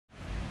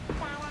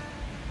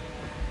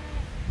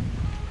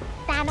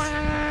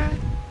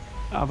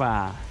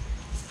Aba.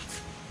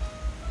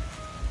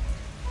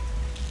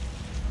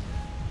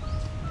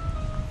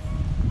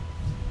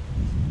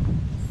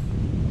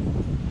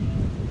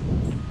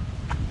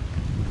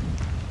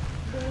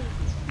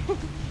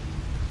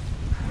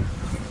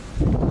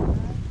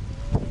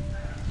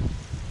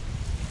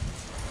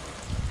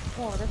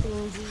 Oh, that's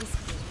English.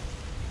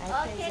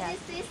 Okay,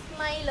 this is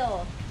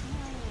Milo.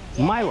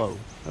 Milo.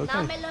 Now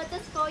Okay. Milo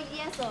just 4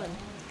 years old.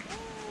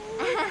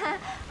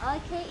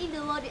 Okay, in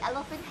the world the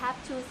elephant have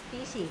two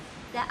species.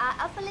 There are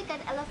African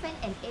elephant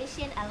and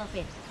Asian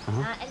elephant.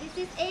 And this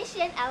is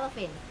Asian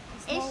elephant.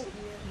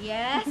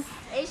 Yes,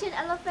 Asian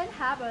elephant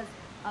have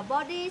a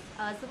body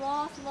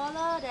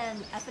smaller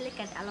than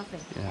African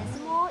elephant. Yeah. And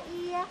small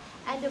ear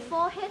and the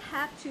forehead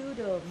have two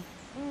domes.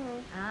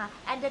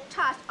 And the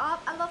touch of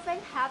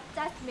elephant have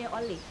just male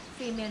only,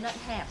 female not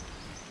have.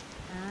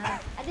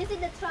 And this is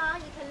the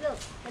trunk. You can look.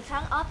 The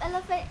trunk of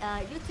elephant.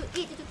 You to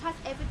eat. You to touch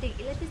everything.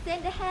 It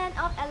represents the hand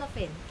of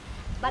elephant.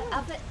 But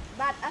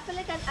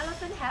African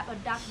elephant have a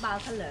dark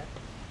brown color,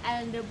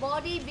 and the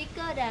body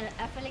bigger than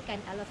African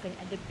elephant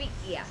and the big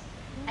ear.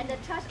 And the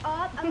touch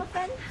of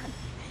elephant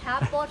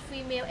have both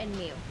female and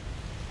male.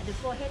 And the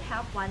forehead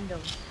have one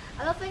dome.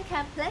 Elephant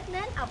can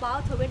pregnant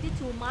about 22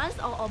 months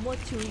or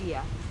almost 2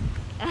 years.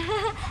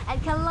 And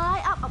can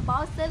lie up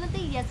about 70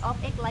 years of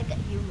egg like a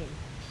human.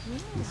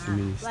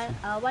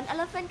 One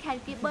elephant can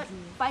give birth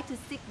 5 to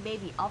 6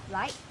 baby of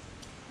life.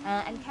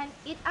 And can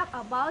eat up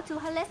about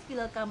 200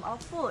 kilograms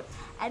of food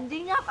and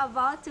drink up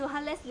about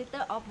 200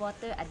 liters of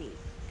water a day.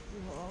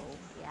 Whoa.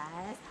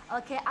 Yes.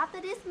 Okay.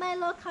 After this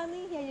Milo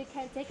coming here, you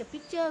can take a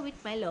picture with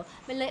Milo.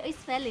 Milo is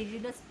friendly. You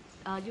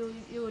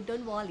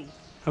don't worry.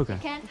 Okay. You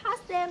can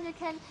touch them. You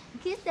can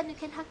kiss them. You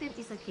can hug them.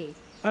 It's okay.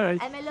 All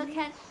right. And Milo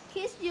can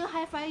kiss you,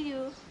 high five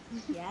you.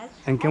 Yes.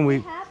 And can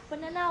we have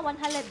banana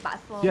 100 baht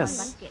for one Yes.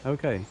 basket?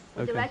 Okay.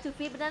 Would you Okay. like to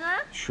feed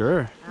banana?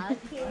 Sure.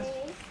 Okay.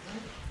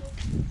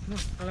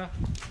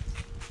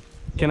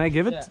 Can I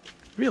give it? Yeah.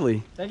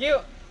 Really? Thank you.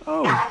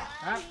 Oh.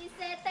 He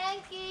said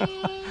thank you.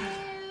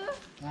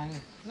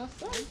 No.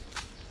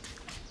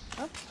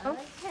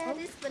 Okay,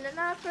 this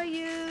banana for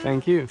you.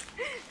 Thank you.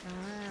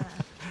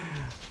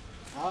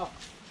 Oh.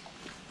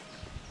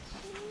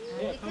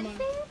 You can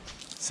fit.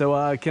 So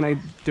can I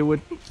do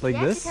it like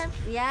Yes, this? you can.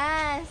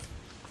 Yes.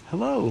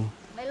 Hello.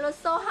 Milo's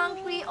so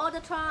hungry all the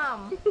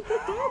time.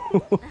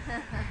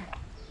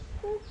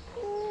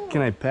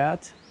 Can I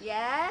pat?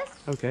 Yes.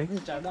 Okay.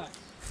 Chào đại.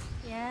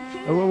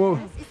 Yes. Oh, whoa, whoa.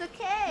 It's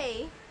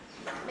okay.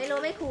 Milo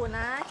ไม่ขู่น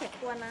ะเข็ด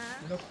กลัวนะ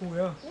Nó khui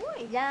à? อุ้ย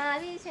อยา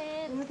พี่เช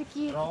น Мы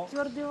такие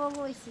твердые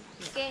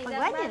волосики. เก่งจัง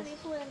Погладишь? บ้านนี้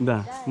พูดอังกฤษ Да.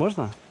 ได้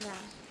Можно?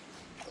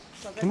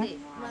 ปกติ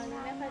เมืองนี้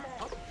ไม่ค่อยได้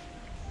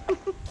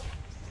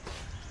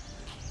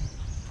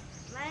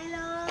ไมโล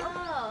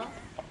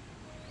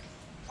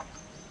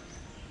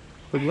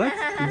Погладь?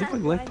 Иди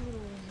погладь.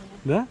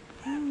 Да?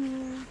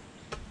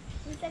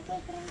 Ты такой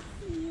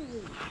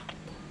красивый.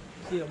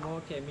 ที่เราโม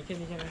เข็มมีแค่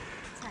นี้ใช่ไหม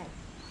ใช่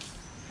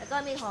แล้วก็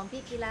มีของ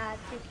พี่กีฬา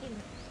ที่กิน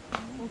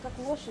Он как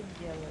лошадь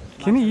делает.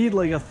 Can you eat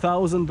like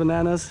 1,000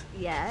 bananas?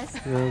 yes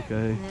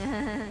Okay.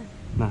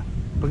 На,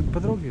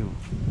 потрогай его.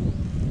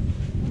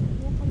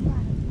 Я погладила.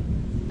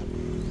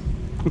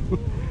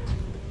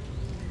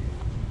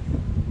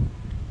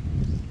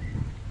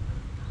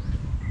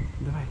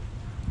 Давай.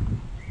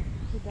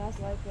 He does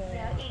like a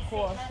ข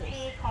อ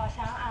horses.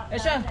 ช้างอาบ เอ้ย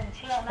เชิญ น้ำหนึ่งเ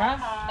ชือก ฮะ นะ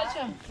คะ เอ้ยเ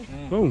ชิญ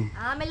Boom.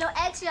 ไมโลแ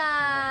อคชั่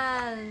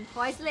น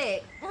voice leg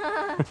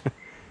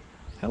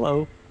Hello.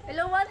 ไมโ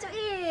ล want to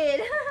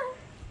eat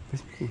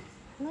Возьми.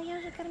 Ну я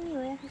же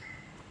кормила.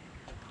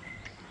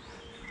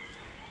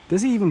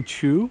 Does he even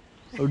chew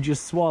or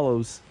just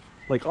swallows?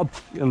 Like up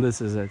and this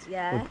is it?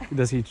 Yeah. Or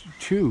does he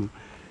chew?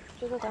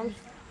 Что-то там.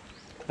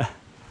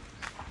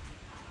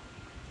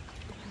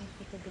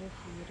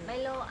 ไม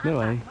โลอ้า ไม่ไ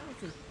หว ปากบ้าง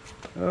สิ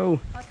Oh.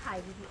 เขาถ่าย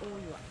วิดีโอ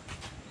อยู่อะ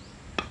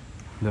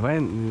Давай,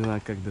 не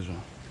знаю, как даже.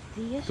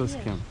 Ты ешь? Кто с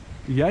ешь. кем?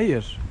 Я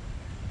ешь.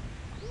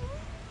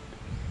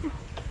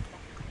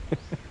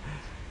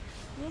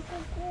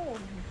 Никакого.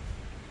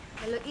 ไม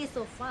โล eat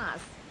so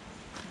fast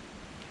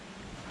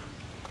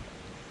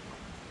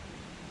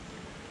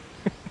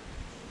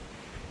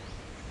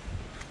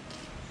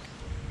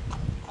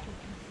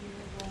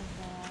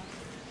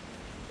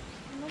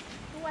Ну,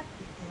 вот.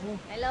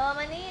 ไมโลม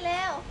านี่เ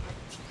ร็ว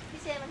พี่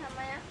เชนมาทำไ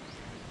มอะ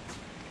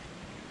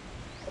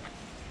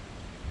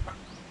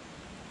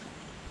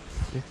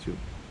Я хочу.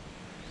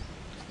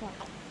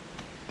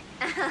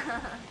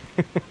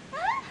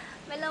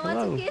 ไมโล want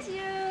to Hello. kiss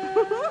you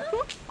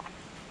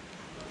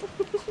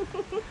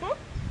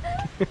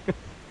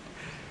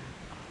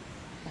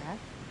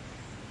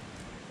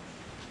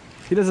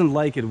He doesn't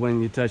like it when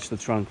you touch the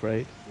trunk,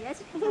 right? yes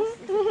it's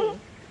okay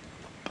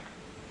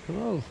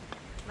Hello.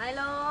 ไมโ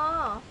ล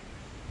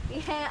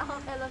yeah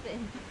of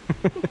elephant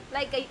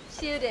like a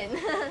children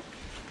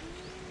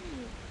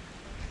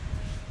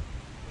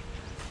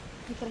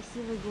Ты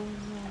красивый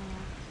глаза.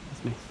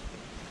 Возьми.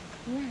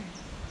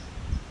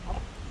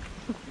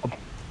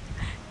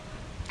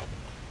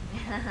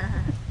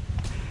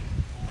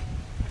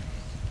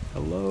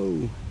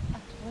 Hello.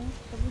 Ну,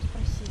 чтобы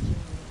спросить его.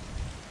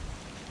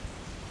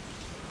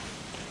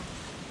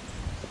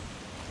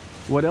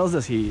 What else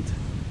does he eat?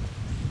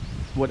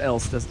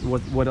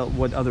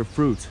 What other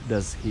fruit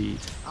does he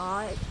eat?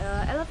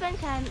 Elephant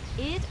can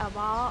eat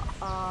about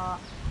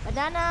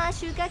banana,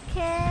 sugar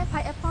cane,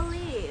 pineapple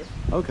leaf,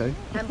 Okay.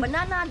 and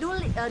banana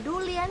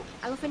durian.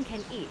 Elephant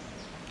can eat.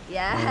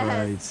 Yes. All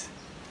right.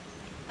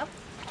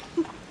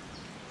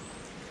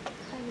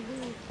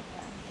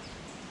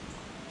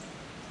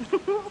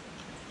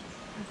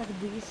 Он так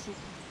дышит.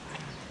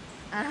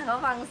 เขา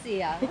ฟังเสี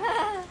ยง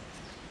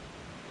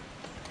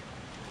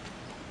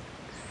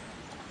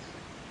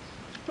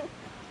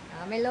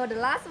Milo, the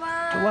last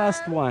one. The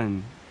last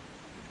one.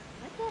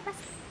 Okay, that's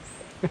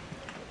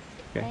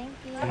Okay. Thank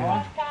you.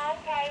 การ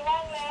ใครว่า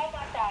งแล้วม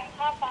าจ่าย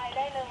ค่าไฟไ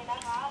ด้เลยนะ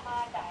คะ มา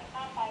จ่ายค่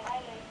าไฟได้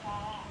เลยค่ะ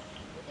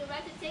Would you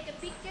like to take a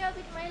picture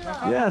with Milo?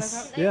 Yes,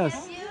 Can I yes.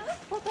 get you?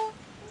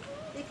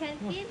 You can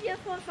give your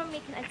phone for me.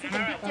 Can I take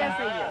a picture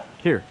for you?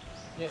 Here.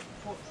 เดี๋ยว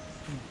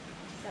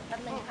แป๊บ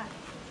นึงค่ะ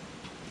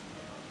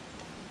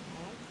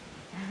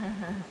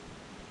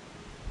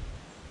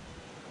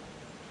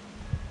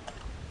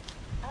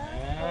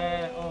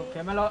โอเค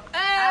มาแล้ว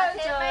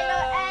Okay, Milo,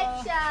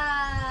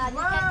 action.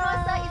 You can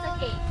closer, it's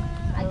okay.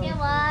 Okay,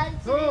 1,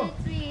 2, 3, สู้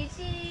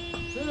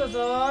cheese. ส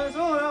อง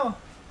สู้เร็ว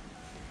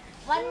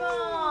One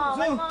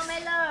more,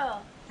 Milo.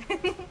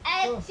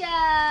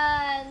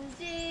 Action,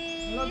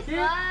 cheese.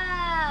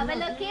 Wow,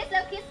 Milo, kiss,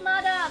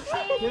 mother.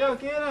 กิน Kiss, เร็ว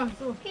กินเร็ว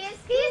สู้ kiss.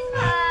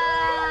 Wow.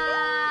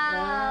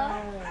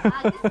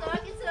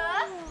 Kiss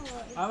her.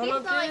 เอามาแล้ว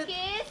Kiss, กิน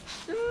kiss.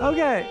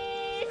 Okay.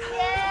 Kiss,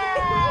 yeah.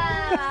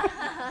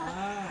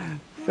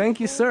 Thank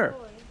you, sir.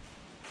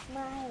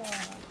 Milo.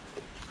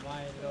 ไม่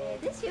โล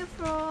This your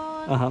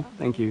phone.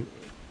 Thank you.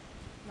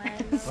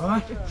 Milo. โอ้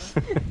ย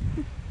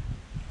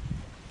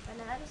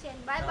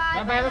Bye bye.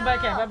 บายบาย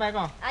แขกบาย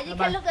ก่อน You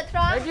can look at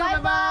trunk. Thank you, Bye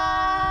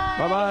bye.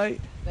 Bye bye.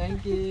 thank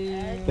you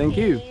Thank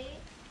you.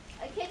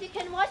 Okay, you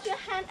can wash your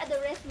hand at the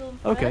restroom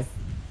first. Okay.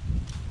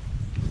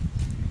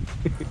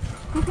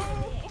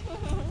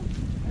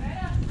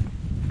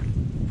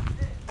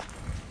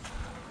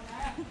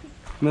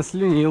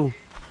 Наслюнил.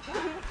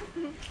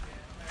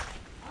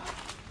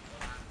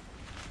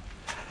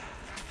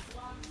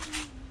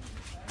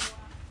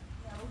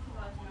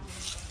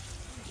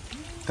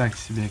 Так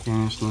себе,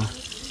 конечно,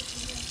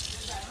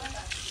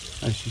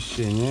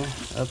 ощущение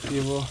от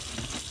его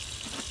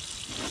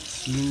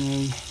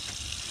слюней.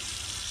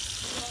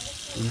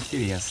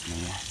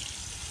 Интересные.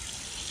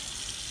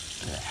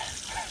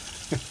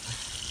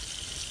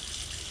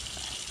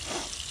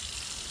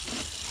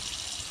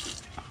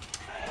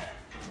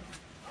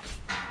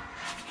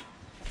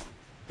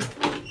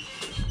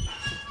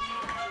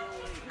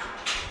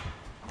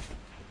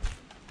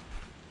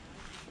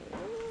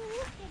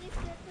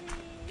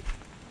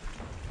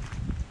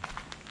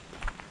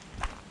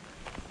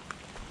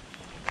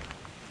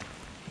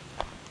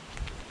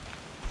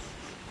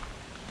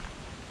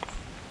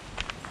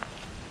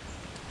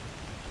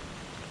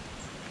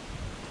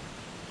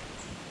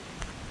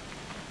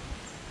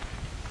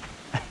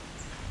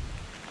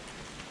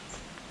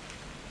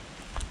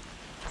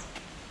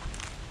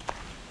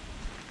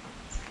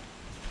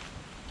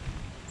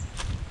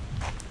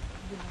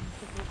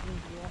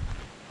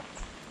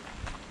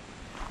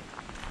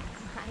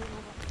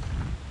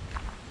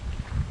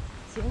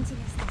 Все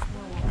интересно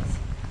становилось.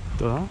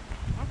 Да?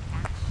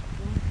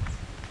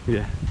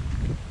 Где?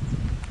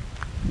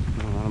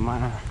 Ну,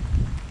 нормально.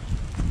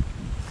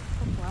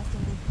 Как классно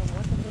будет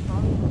кого-то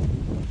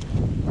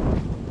прибавить.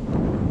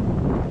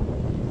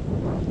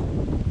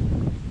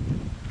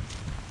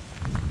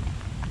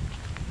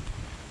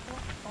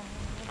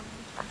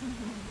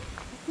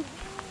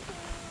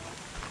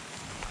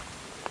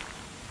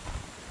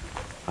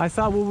 I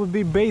thought we would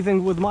be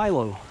bathing with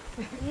Milo.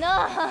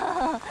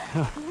 No.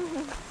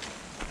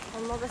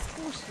 Он много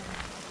скучно.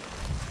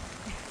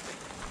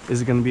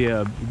 Is it going to be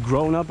a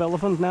grown-up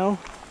elephant now?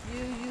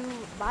 You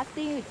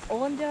bathing with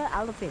older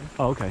elephant.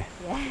 Oh, okay.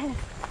 Yes.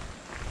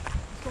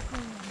 Сколько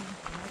ему?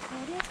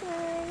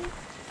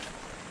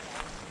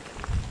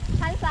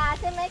 พันษา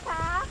ใช่ไหมค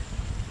ะ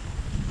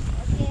โ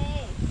อเค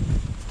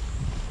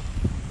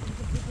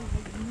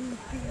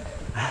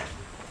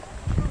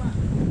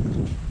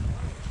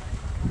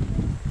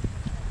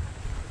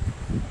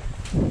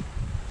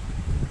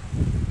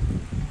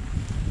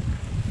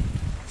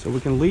So we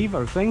can leave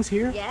our things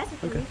here? Yes, you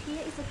can Okay. leave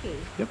here, it's okay.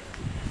 Yep.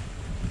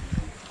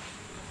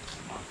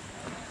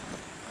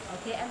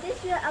 Okay, and this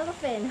is your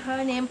elephant.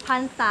 Her name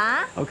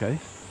Panta. Okay.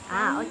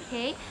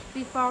 Okay.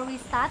 Before we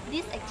start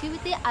this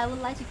activity, I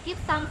would like to give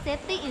some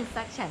safety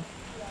instructions.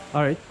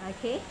 All right.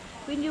 Okay.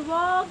 When you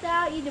walk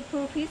down in the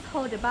pool, please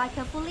hold the bar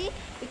carefully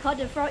because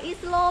the floor is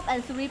slope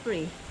and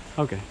slippery.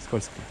 Okay,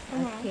 скользко.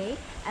 Okay.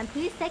 And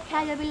please take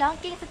care of your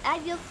belongings such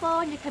as your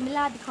phone, your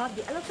camera, because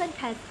the elephant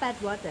can spread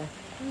water.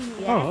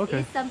 Yes, Oh, okay.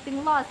 if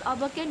something lost or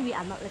broken, we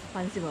are not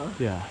responsible.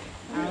 Yeah.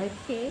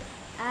 Okay.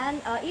 And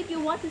if you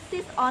want to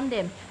sit on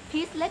them,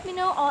 please let me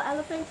know or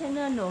elephant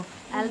trainer know.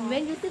 And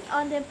when you sit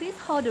on them, please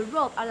hold the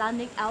rope around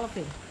the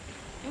elephant.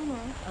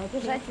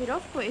 Держать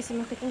веревку, если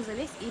мы хотим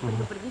залезть, и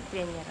предупредить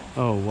тренера.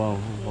 Oh, wow,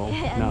 wow.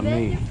 And Not when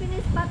me. you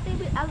finish bathing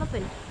with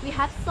elephant, we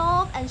have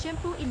soap and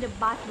shampoo in the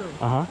bathroom.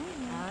 Ага.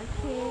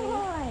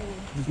 Okay.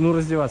 Ну,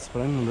 раздеваться,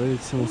 правильно? Да,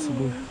 ведь само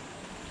собой.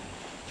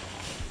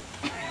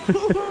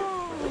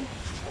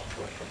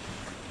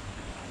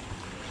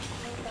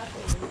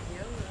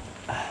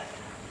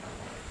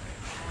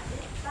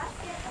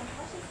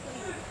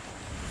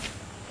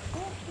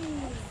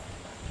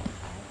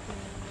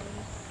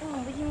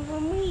 Будем его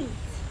мыть.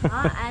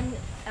 And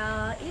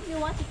if you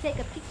want to take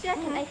a picture,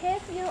 can I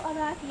help you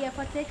around here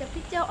for take a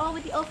picture or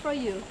video for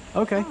you?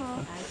 Окей.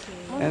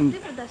 Может, And- ты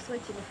продашь свой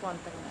телефон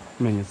тогда?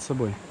 У меня нет с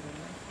собой.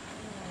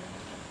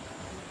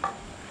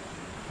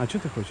 А что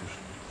ты хочешь?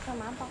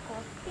 Сама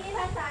похож. พี่ภ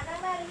าษานั่ง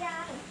ได้หรือยั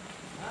ง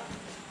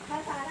ภา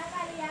ษานั่งไ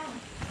ด้หรือยัง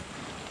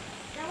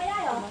ยังไม่ได้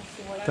เหรอ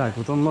Так,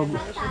 вот он ногу...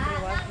 ภาษานั่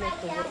งได้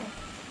หรือยัง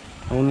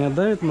А он не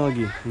отдавит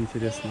ноги?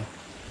 Интересно.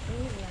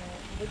 Не знаю.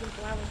 Будем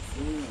плавать с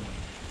ним.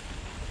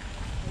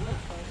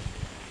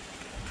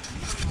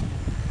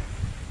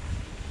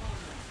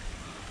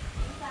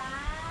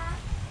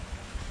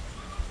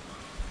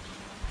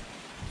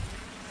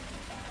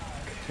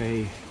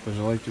 Окей,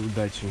 пожелайте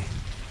удачи.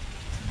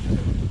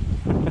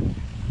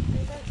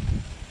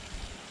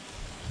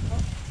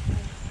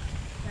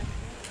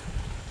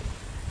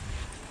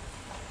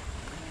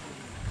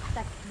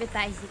 Так, тебе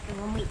тазик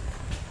его мыть.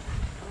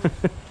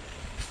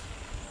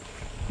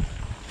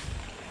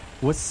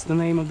 What's the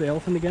name of the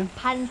elephant again?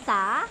 พันษ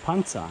า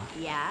Panta.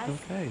 yes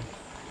Okay.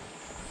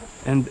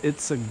 And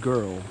it's a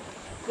girl.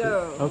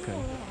 girl Okay.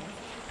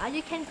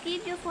 you can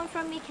give your phone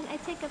from me, can I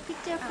take a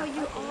picture for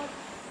you all?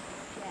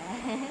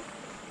 Yeah.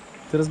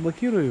 Ты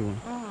разблокируй его.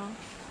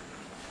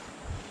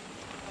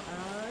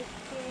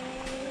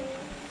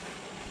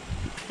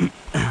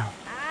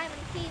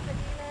มันขี้พอ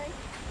ดีเลย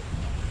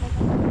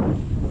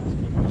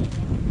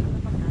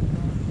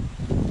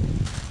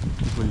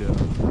Бля.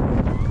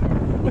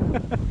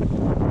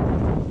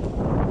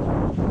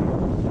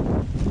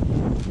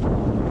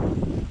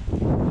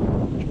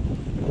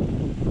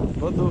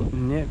 Воду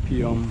не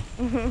пьем.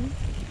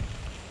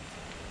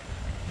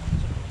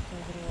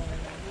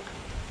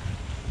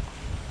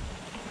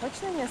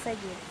 Хочешь на меня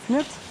садиться?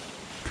 Нет?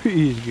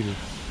 Пить, говорит.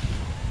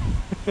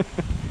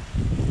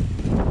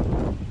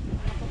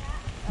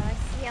 Она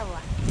села.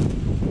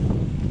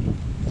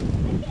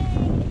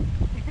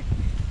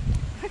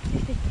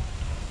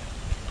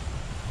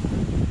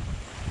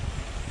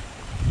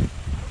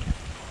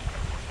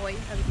 Ой,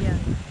 а где она?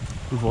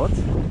 Вот.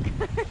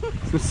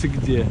 В смысле,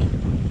 где?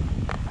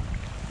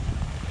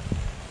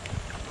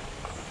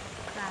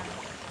 Так.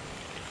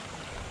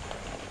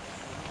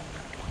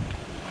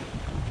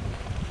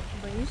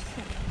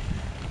 Боишься?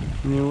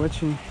 Не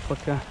очень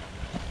пока.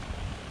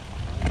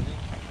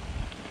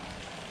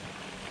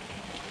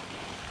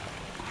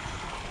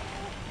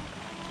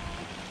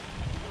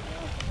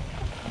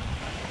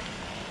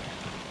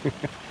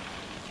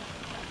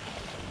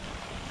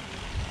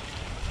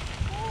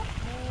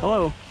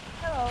 Hello.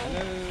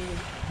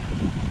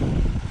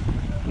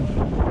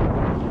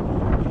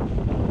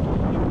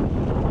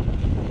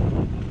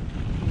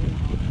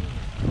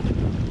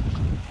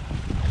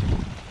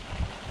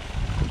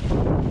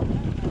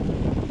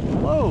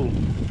 Hello.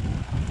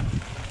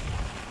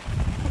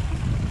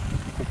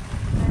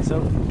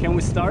 So, can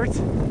we start?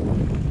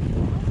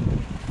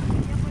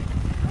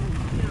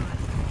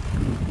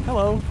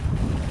 Hello.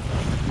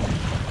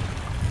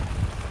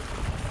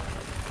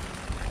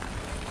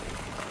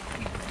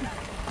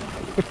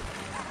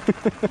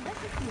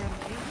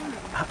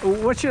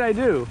 What should I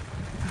do?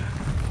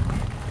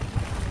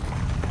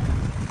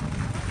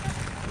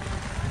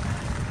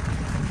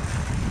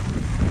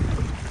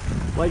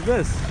 Like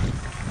this.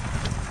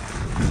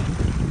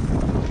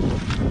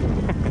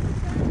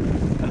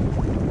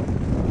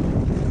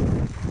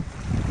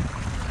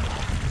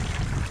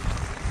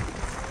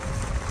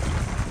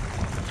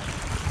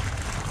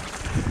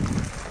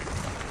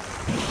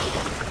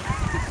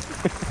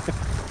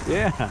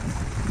 Yeah.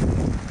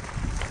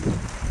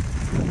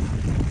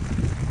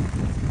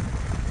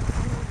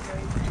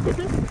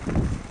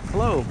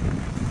 Hello.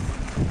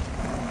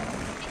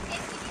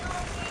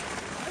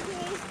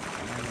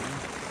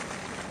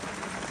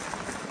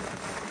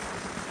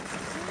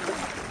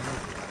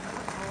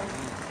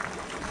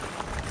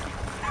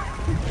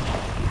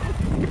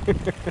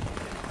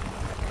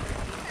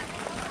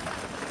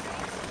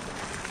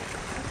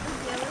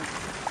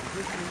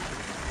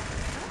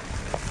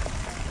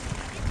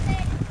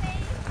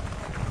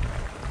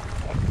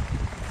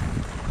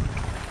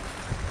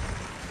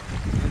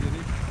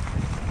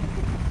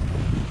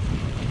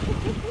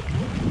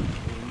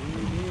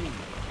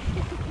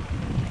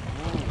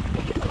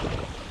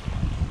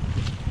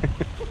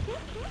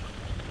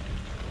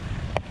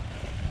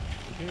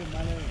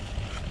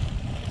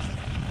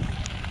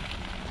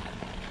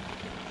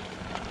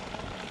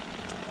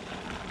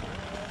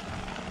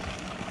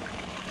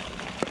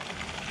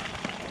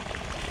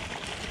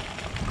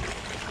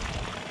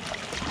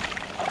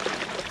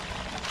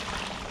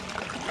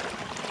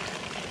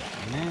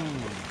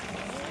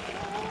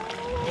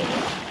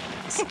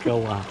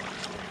 Скала.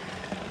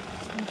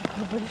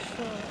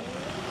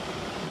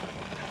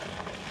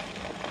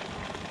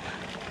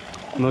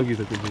 Ноги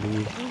такой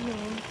длинные.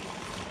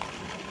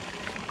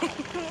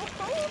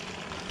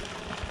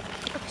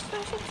 Так что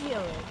он еще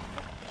делает?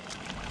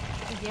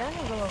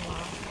 Идеальная голова.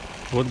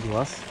 Вот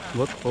глаз,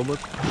 вот хобот.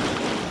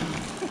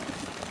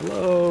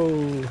 Hello,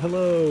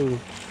 hello.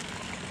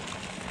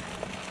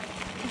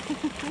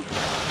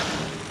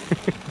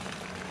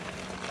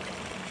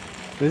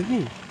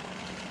 Возьми.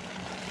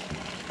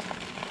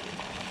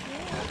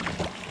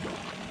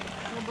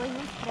 Я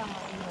боюсь прямо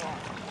его.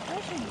 Что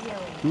еще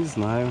делает? Не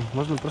знаю,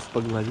 можно просто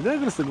погладить. Давай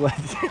просто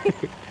гладить.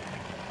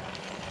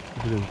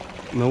 Блин,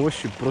 на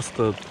ощупь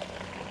просто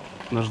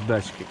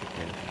наждачка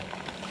какая-то.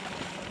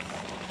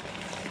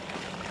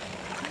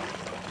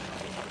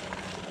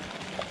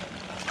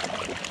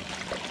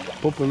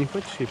 Попу не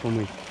хочешь ей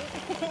помыть?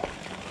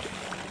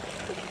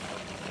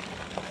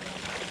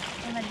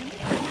 Он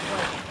обидится?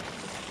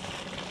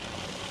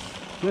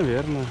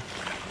 Наверное.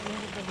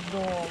 Или как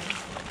дом.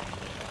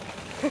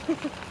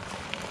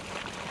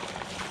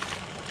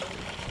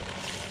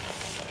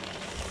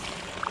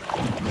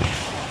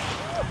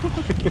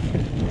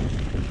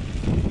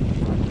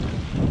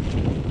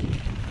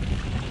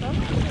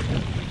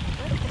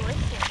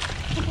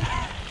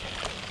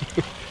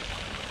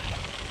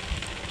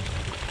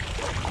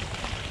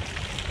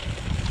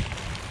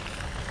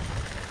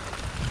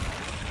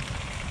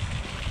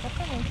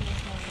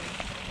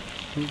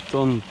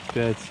 Тонн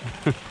 5.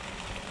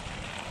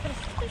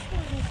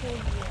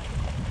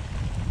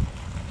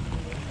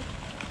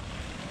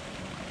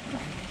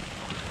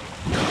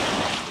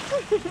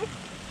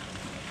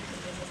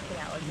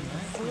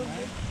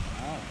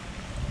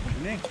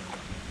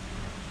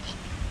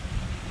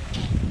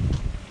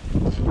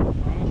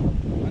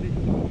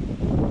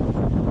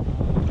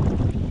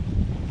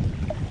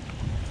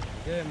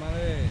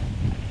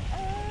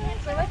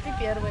 Давай ты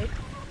первый.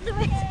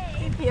 Давай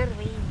ты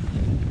первый.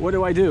 What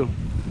do I do?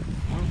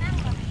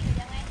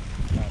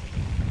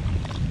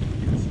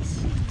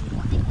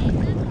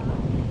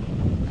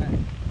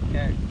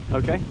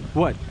 Okay.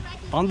 What?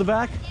 On the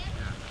back?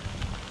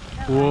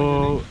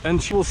 Whoa.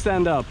 And she will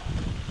stand up.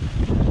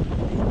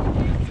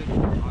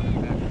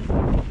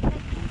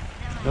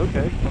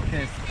 Okay.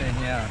 Okay, stay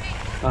here.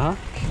 Uh-huh.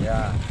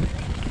 Yeah,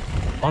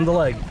 On the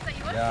leg.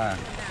 yeah.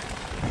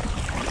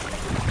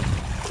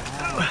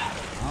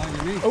 Oh,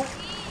 you need. Oh.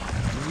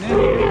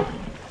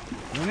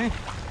 You need.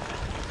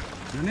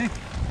 You need.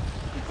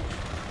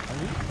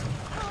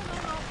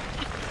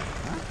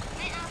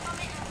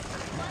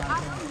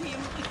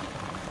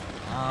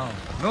 Oh,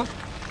 look.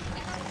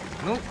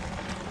 Look.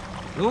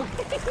 Look.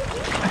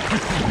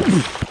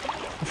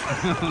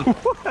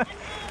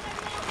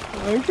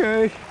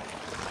 Okay.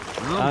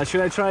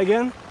 Should I try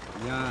again?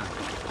 Yeah.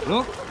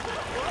 Look.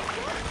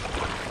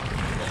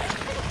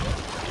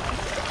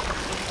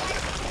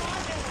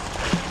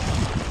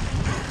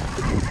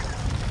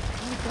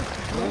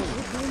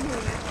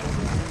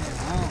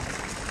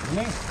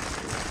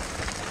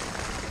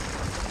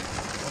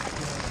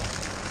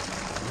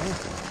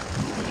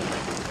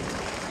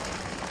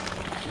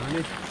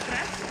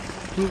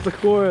 Ну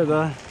такое,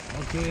 да.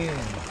 Okay.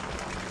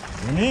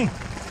 You need.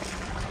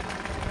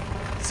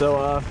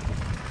 So,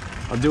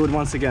 I'll do it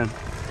once again.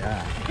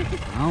 Yeah.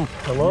 Oh,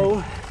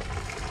 Hello.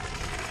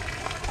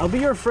 I'll be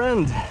your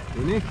friend.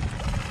 you need.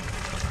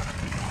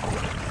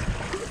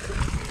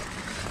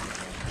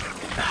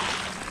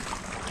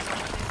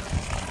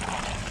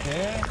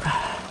 Okay.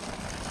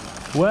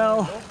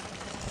 Well,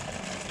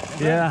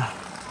 yeah.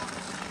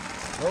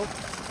 Look.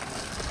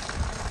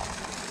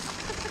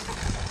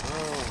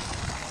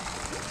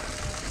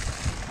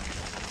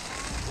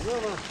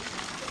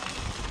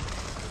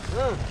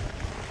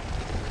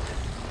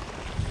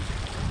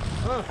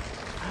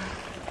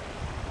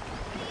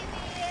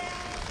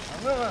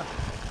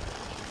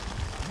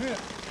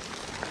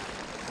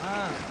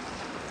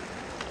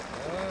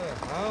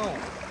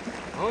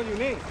 You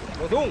need.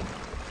 Go xuống.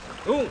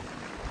 Xuống.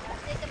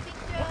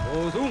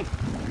 Go xuống.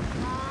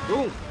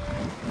 Xuống.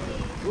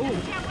 Xuống.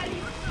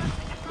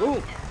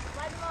 Xuống.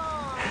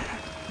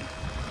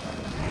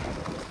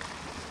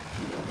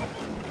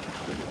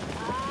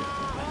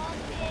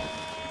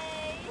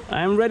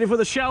 I'm ready for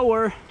the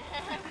shower.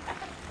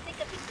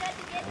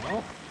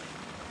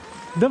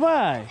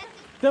 Давай,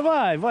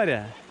 давай,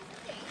 Варя.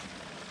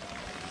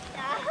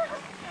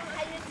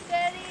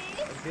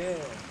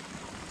 Okay.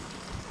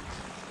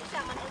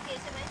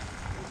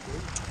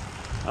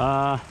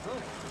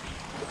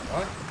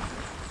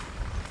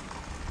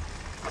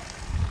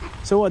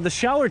 So what? The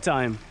shower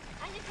time?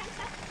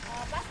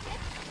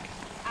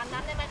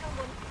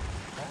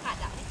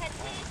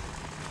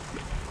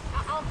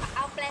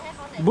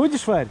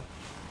 Будешь, Варь?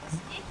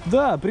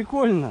 Да,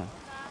 прикольно.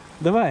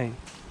 Давай.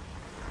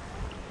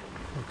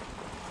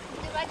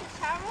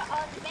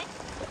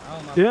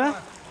 Yeah?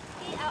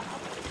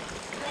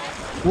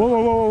 Whoa, whoa,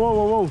 whoa, whoa,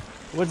 whoa, whoa.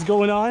 What's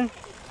going on?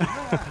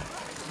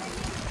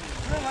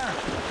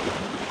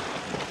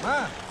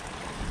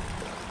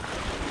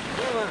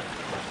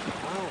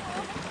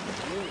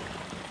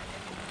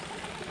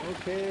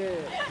 Okay.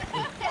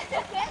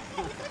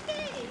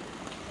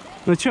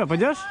 Ну чё,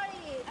 пойдешь?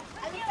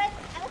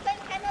 Elephant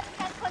cannot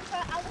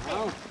control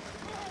elephant.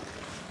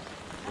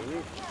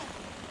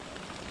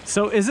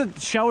 So is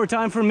it shower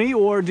time for me,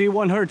 or do you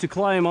want her to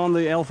climb on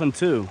the elephant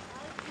too? You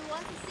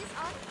want to sit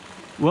on?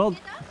 Well,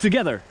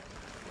 together.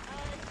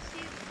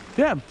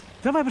 Yeah,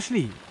 давай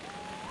пошли.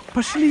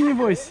 Пошли, не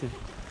бойся.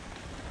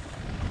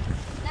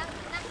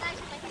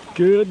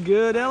 Good,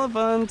 good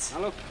elephant.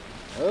 Alo.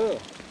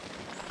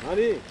 Nó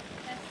đi.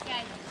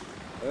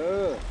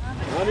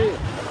 Nó đi.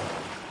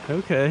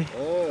 Okay.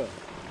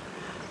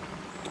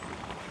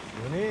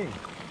 Đứng đi.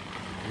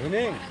 Đứng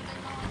đi.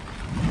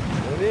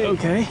 Đứng đi.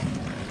 Okay.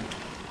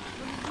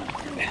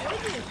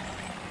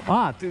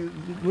 А, ты,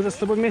 мы же с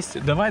тобой вместе.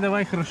 Давай,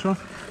 давай, хорошо.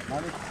 Nó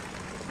đi.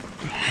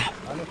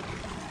 Nó đi.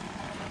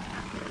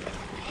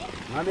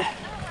 Nó đi.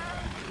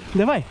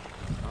 Давай.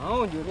 Nào,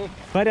 vô đi.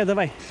 Паря,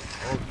 давай.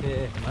 Ok.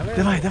 Nó lên.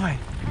 Давай, давай.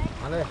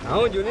 Nó lên.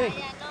 Nào, vô đi.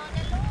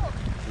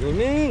 Vô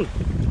đi.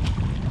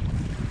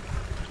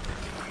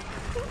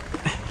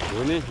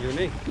 Vô đi, vô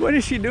đi. What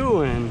is she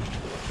doing?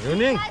 Vô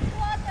đi.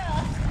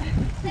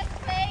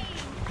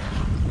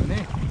 Vô đi.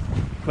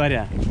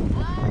 Паря.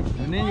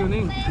 Vô đi, vô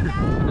đi.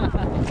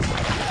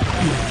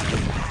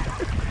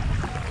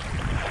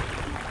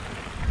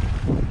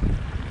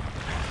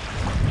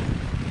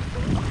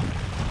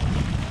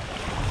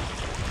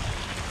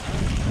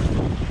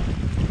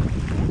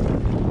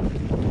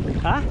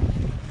 Huh?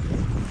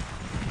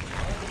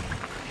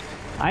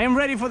 I am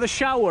ready for the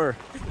shower.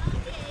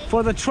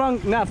 For the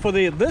trunk, not for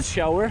this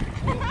shower.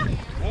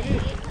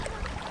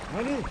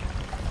 Nó đi.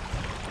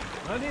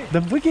 Nó đi. Да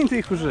выкинь ты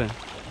их уже.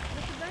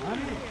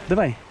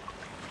 Давай.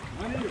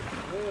 Nó đi.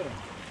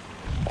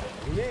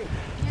 Vô đi.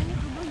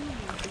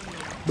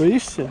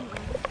 Боишься?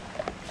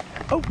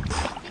 Oh.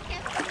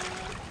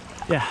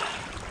 Yeah.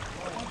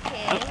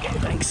 Okay,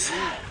 thanks.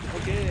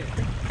 Ok.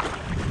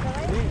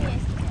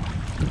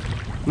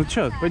 Ну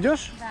чё,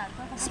 пойдешь?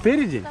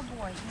 Спереди?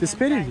 Ты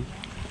спереди?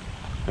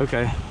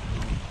 Okay.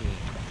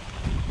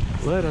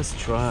 Let us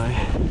try.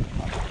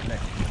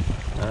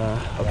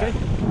 Okay.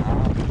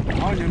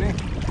 Nào, vô đi.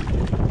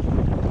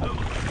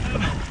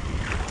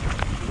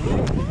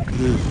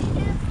 Good.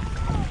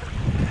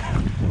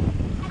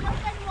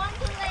 Elephant want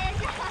to land.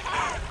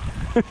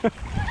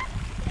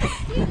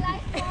 You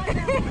like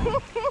water.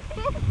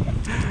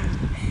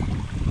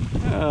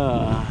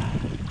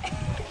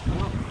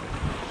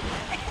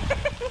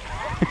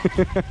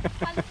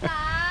 Panta.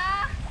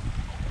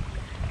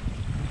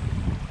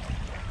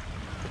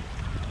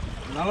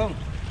 Nào luôn.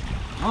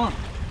 Nào.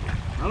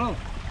 Nào luôn.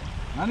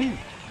 Nào đi.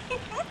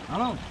 Nào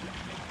luôn.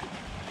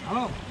 Nào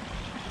luôn.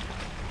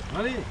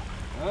 Nào đi.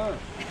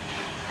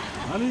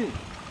 Nào đi.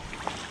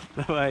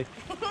 Давай.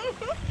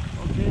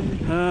 Ok.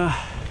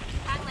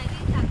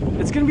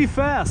 It's gonna be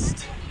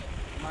fast.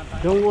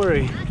 Don't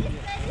worry.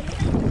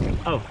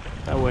 Oh,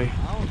 that way.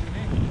 Nào, vô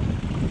đi.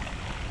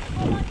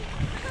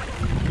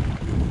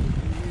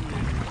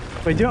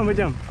 Пойдем,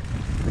 пойдем.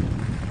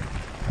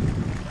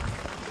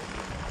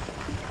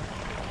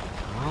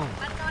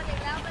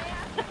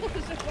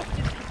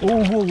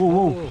 Воу, воу, воу,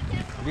 воу.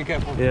 Be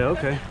careful. Yeah,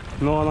 okay.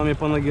 Ну, она мне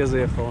по ноге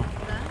заехала.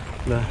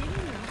 Да.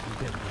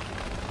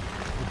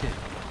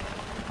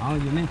 Nào,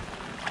 vô đi.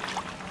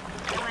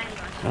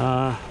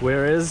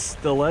 Where is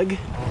the leg?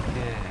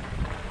 Okay.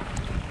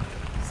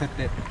 Set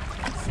it.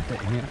 Set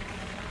it here.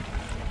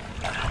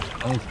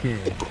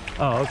 Okay.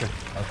 Oh, okay.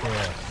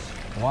 Okay.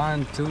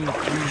 1, 2, 3.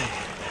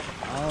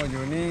 Oh,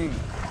 vô đi.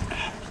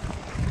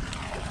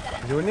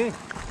 Vô đi.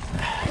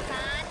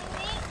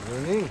 Vô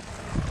đi.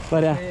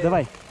 Паря,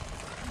 давай.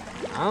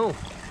 Ау.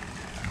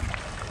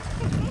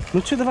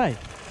 Ну что, давай.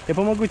 Я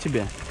помогу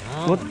тебе.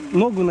 Ау. Вот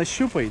ногу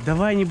нащупай.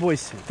 Давай, не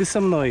бойся. Ты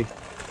со мной.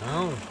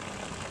 Ау.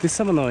 Ты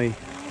со мной.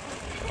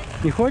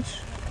 Не хочешь?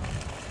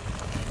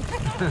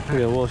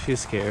 Yeah, well, she's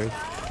scared.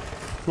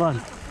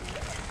 Ладно.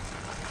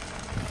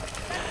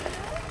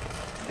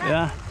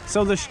 Yeah.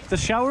 So the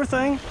shower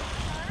thing?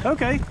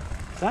 Okay.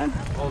 Fine.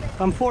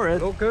 I'm for it.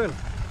 Go good.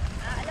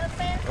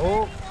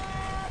 Oh.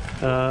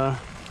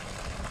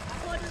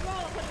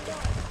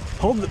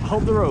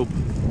 Hold the rope.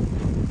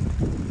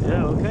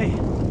 Yeah, okay.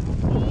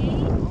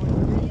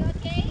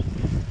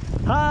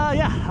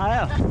 Yeah, I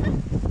am.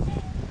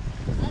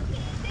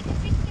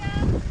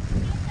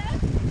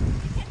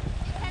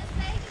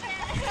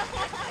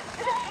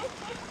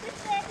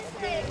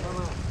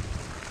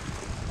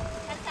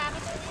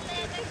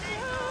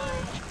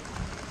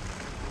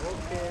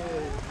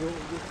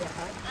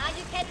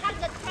 You can hug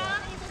the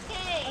trunk, it's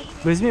okay.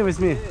 Возьми,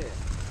 возьми.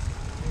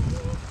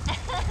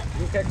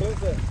 You get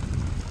closer.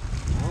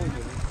 Ау, vô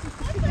đi.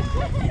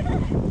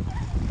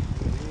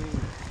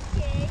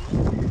 Okay.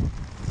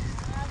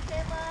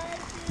 Okay, 1,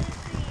 2,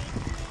 3.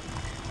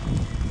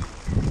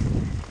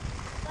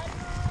 One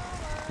more, 1,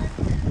 2,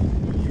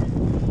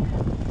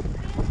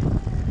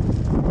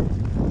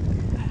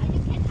 3.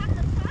 You can hug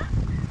the trunk.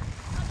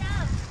 Go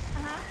down.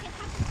 You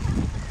can hug the trunk.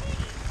 Okay.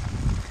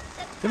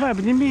 Давай,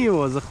 обними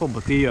его за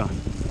хобот, ее.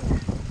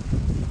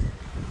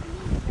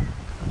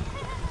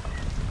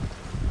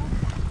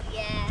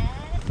 Yeah.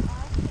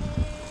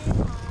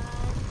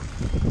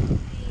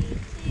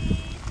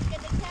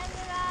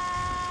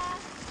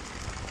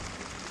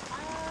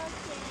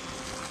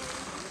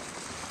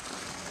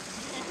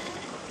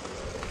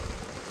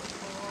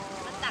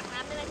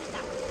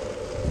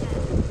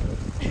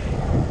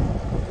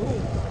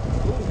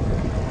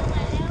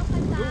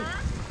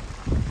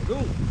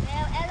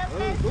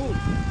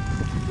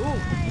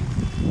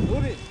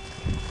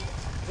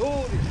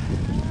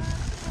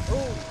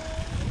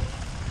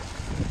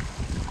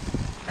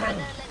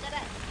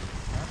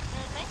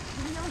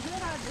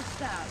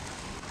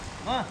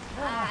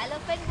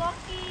 Elephant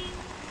walking.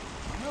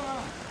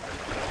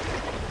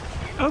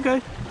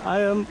 Okay, I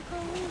am.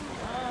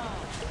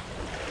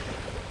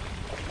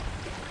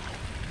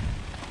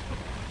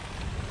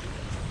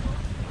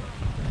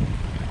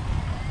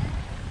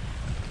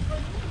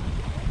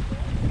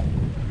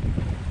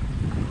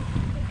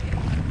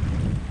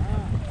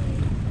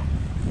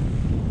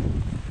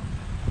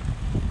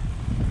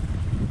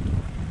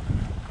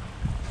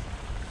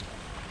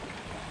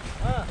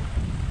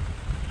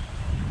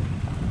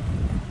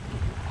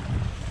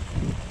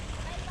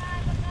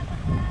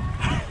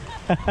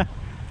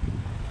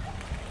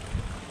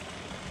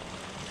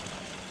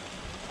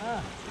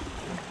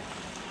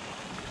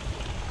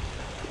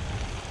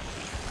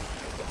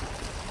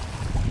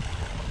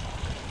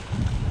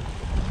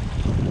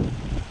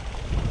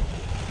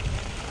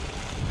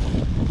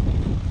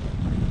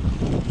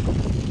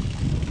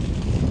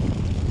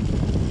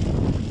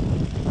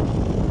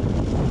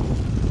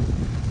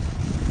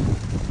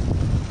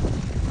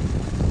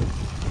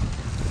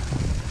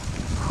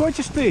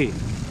 Хочешь ты?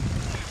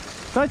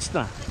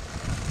 Точно?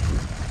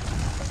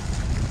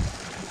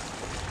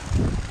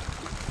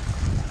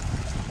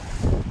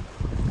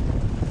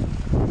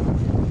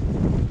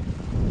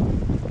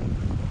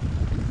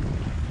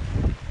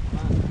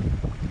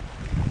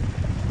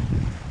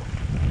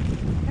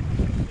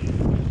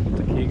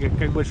 Такие,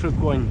 как большой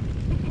конь.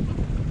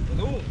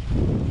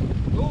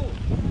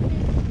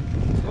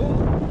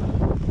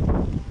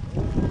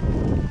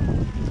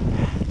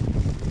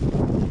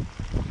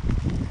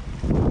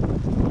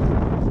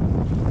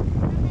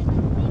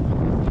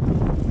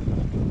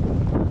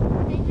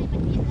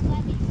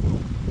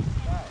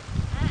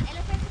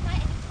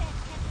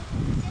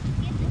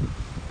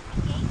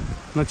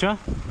 Ну чё?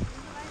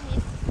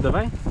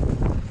 Давай?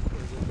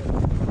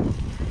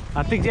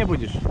 А ты где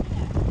будешь?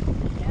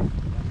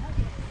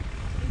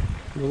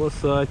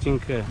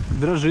 Волосатенькая.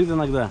 Дрожит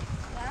иногда.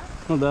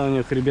 Ну да, у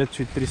нее хребет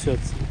чуть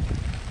трясется.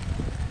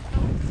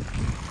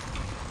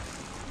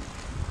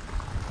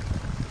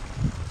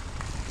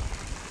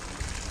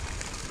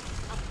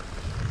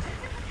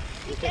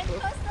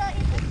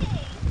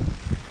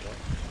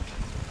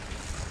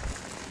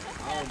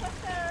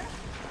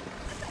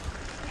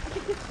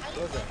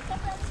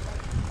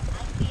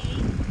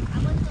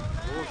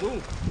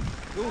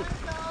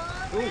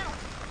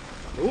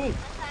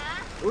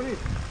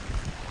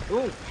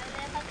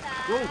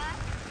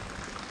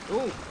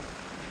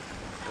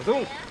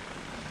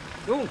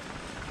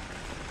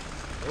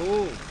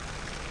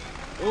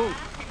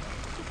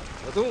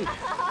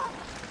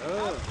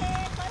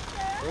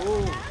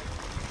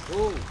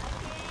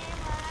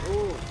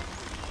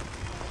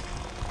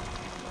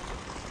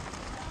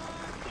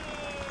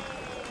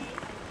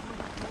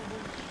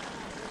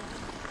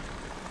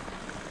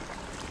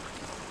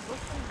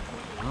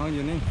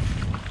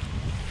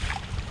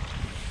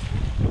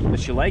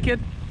 Does she like it?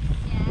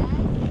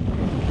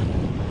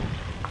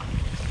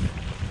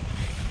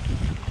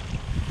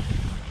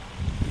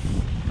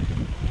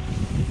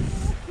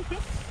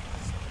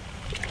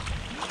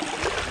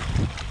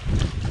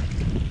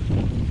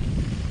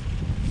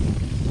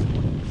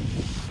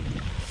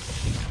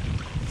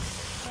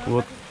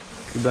 Вот,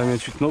 когда меня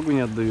чуть ногу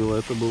не отдавило,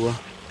 это было...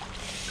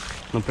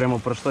 Ну, прямо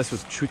прошлась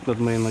вот чуть над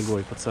моей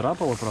ногой.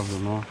 Поцарапала, правда,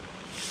 но...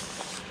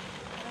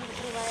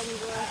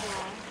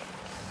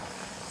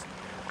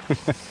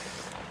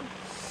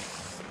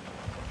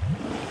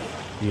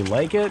 You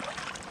like it?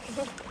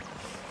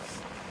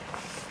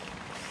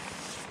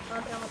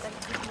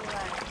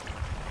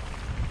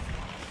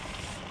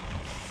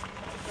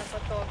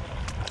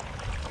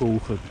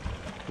 Ухо.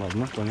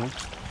 Ладно, понял.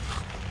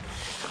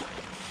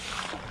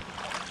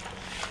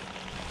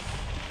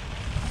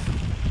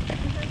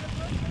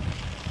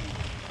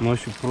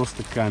 Ночью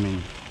просто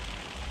камень.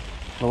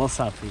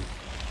 Волосатый.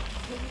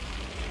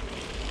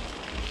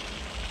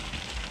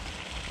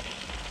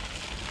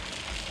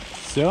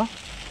 Все?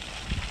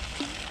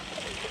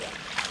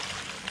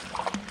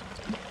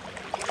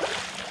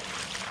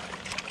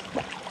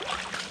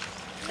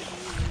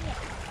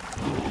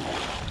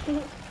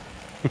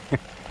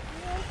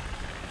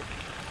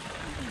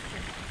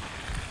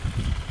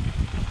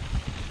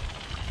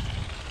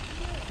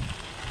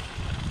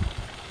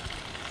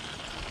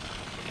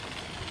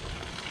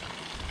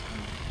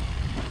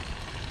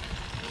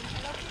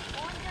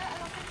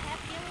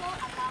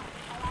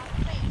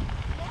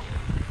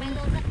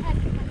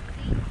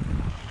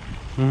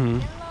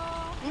 Угу.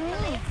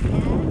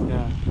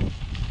 Да.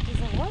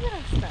 Из-за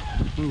возраста?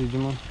 Ну,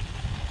 видимо.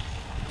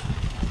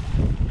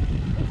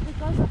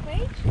 Because of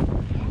age?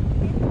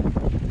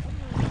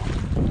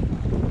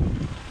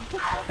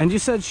 And you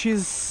said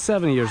she's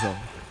 7 years old.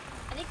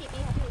 อันนี้กี่ปี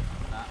คะพี่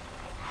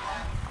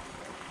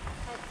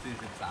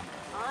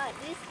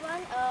This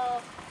one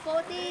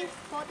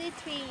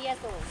 43 years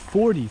old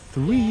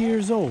 43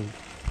 years old.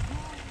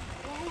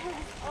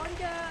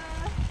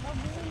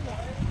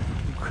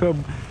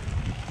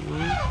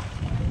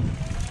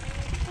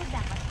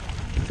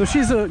 So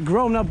she's a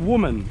grown-up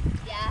woman.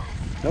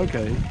 Yeah.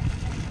 Okay.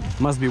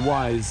 Must be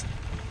wise.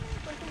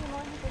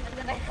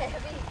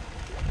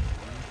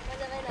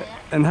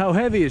 And how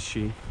heavy is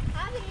she?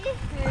 Happy?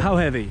 How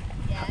heavy?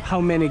 How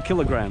many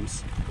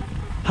kilograms?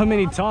 How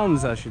many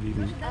tons actually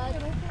even?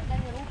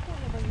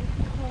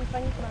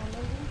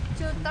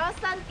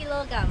 2,000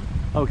 kilogram.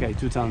 Okay,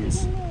 2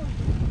 tons.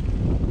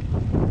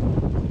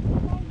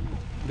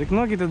 Так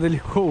ноги-то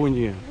далеко у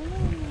нее.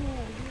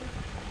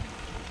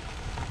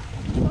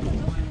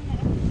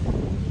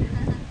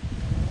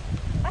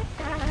 Are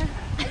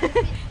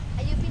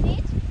you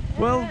finished?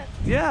 Well,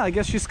 yeah, I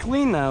guess she's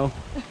clean now.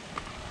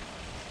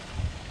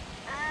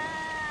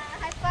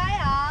 High five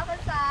เหรอภา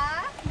ษา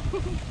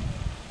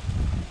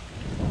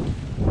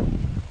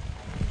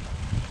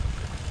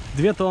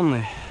 2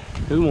 тонны.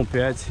 Я думал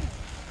 5.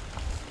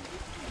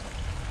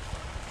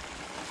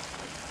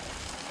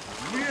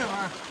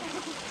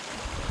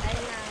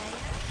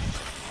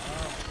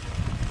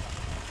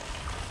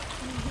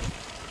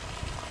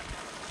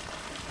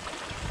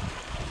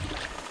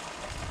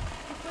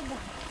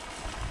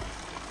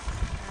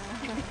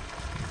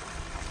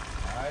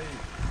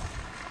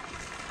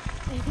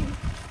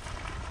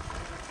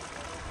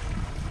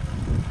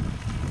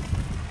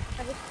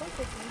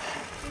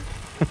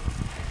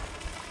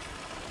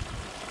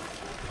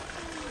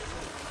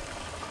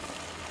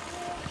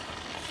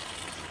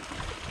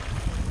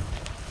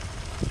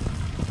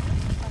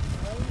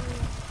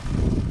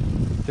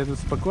 Тебе тут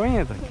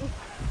спокойнее так?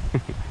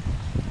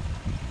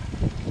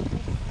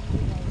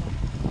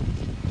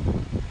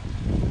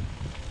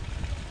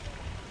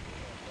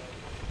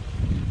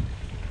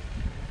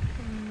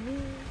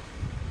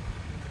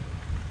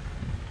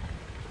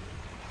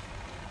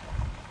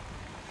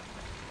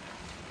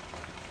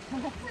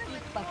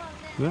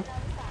 Да?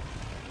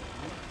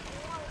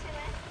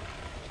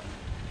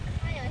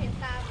 ไม่อยากเห็น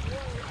ตาม่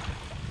วง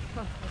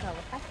เรา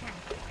ว่าป้าค่ะ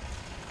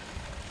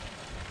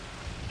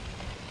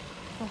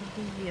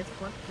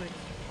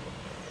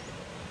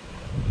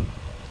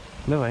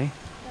Давай.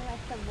 Давай с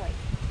тобой.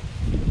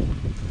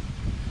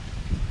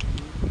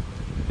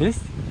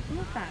 Есть?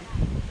 Ну так.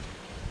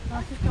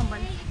 Она слишком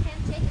большая. You can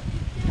take a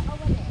picture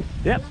over there.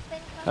 Yep.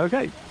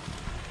 Okay.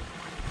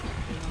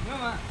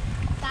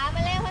 ตามม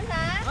าเร็วภาษ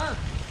า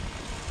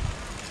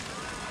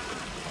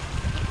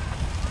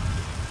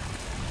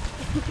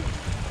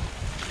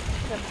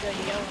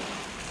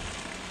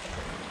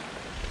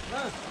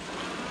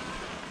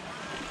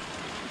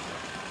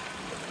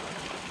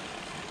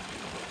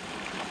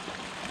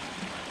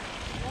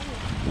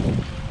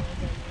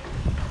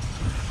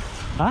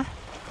А?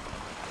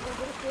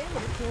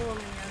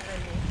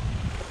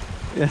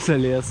 Я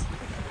залез.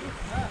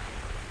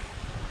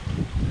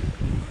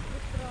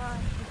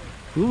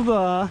 Ну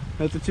да,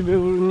 это тебе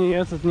не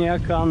этот, не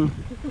окан.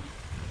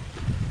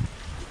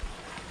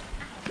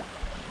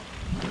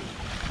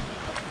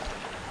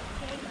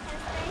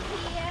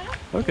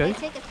 Окей.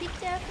 Take a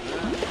picture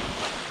please.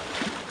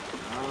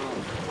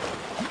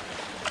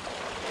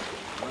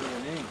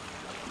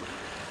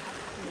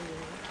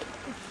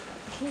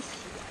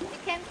 You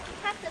can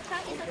touch the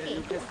tongue, it's okay.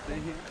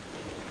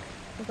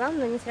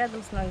 Главное, не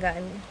рядом с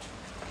ногами.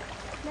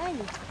 Да,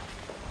 Лик?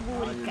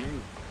 Булька.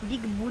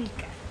 Биг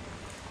Булька.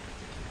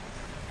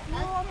 Ну,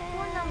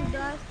 он нам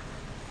даст.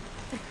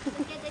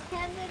 Look at the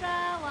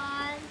camera.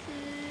 1, 2,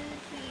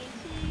 3,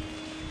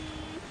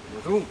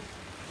 cheese. Zoom.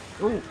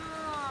 Zoom.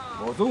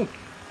 Oh, zoom.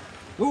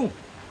 Zoom.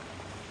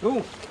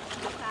 Zoom.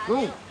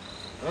 Zoom.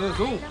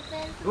 Zoom.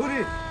 Do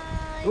đi.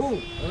 Zoom.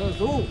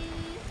 Zoom.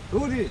 Do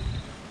đi.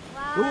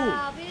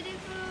 Wow,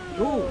 beautiful.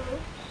 Zoom.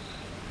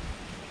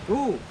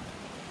 Zoom.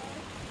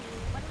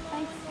 One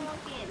more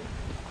again.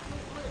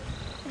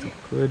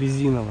 Такое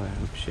резиновое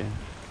вообще.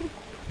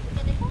 Look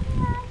at the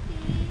camera,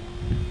 please.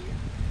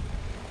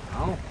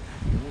 Nào.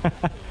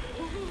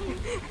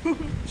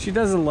 She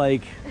doesn't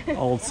like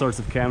all sorts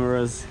of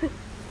cameras. Okay,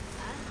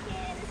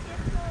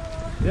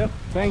 let's get Yep,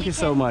 thank you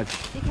so much.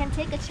 You can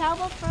take a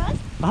shower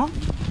first. Ага.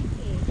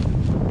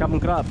 Краб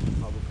краб. Краб.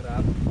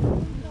 Краб.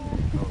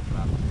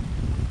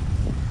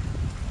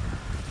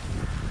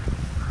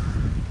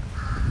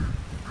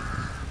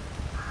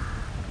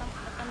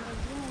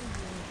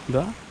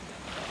 Да?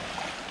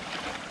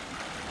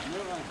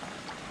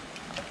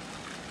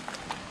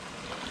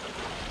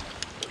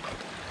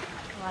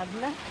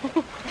 Ладно.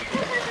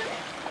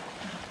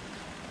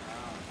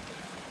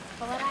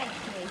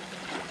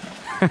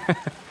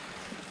 Поворачивайся.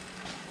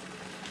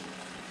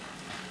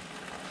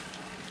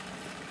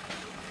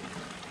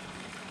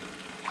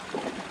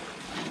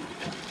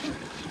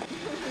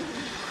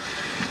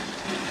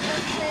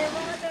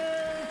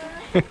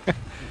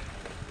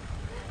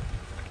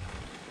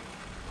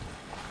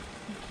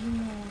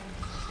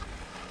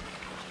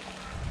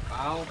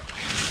 Bao.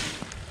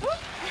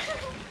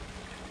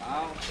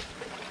 Bao.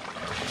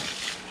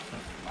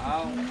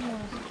 Bao.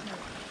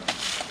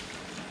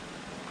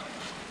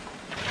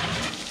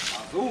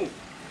 Bao zoom.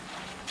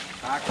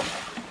 Tak.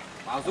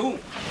 Bao zoom.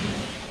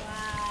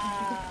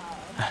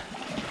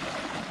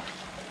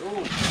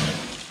 Zoom.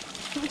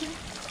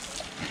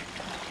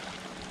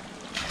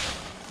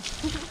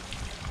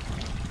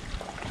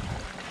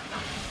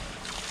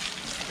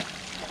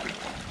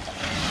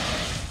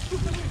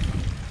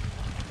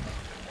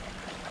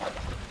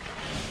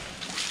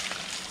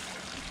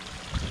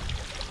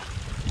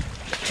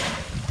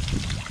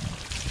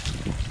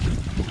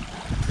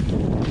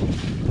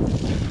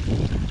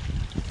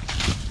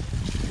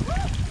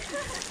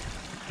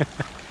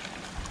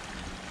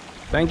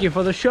 Thank you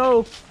for the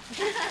show.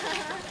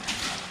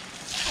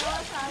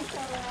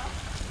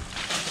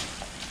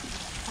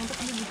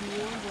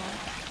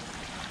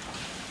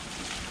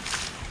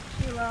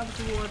 He loves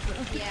water.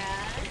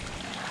 Yeah.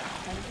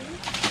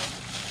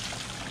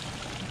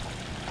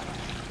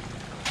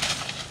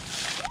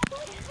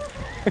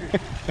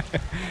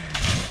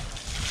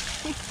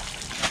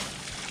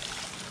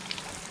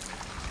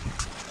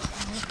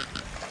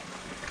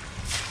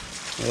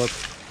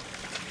 Вот.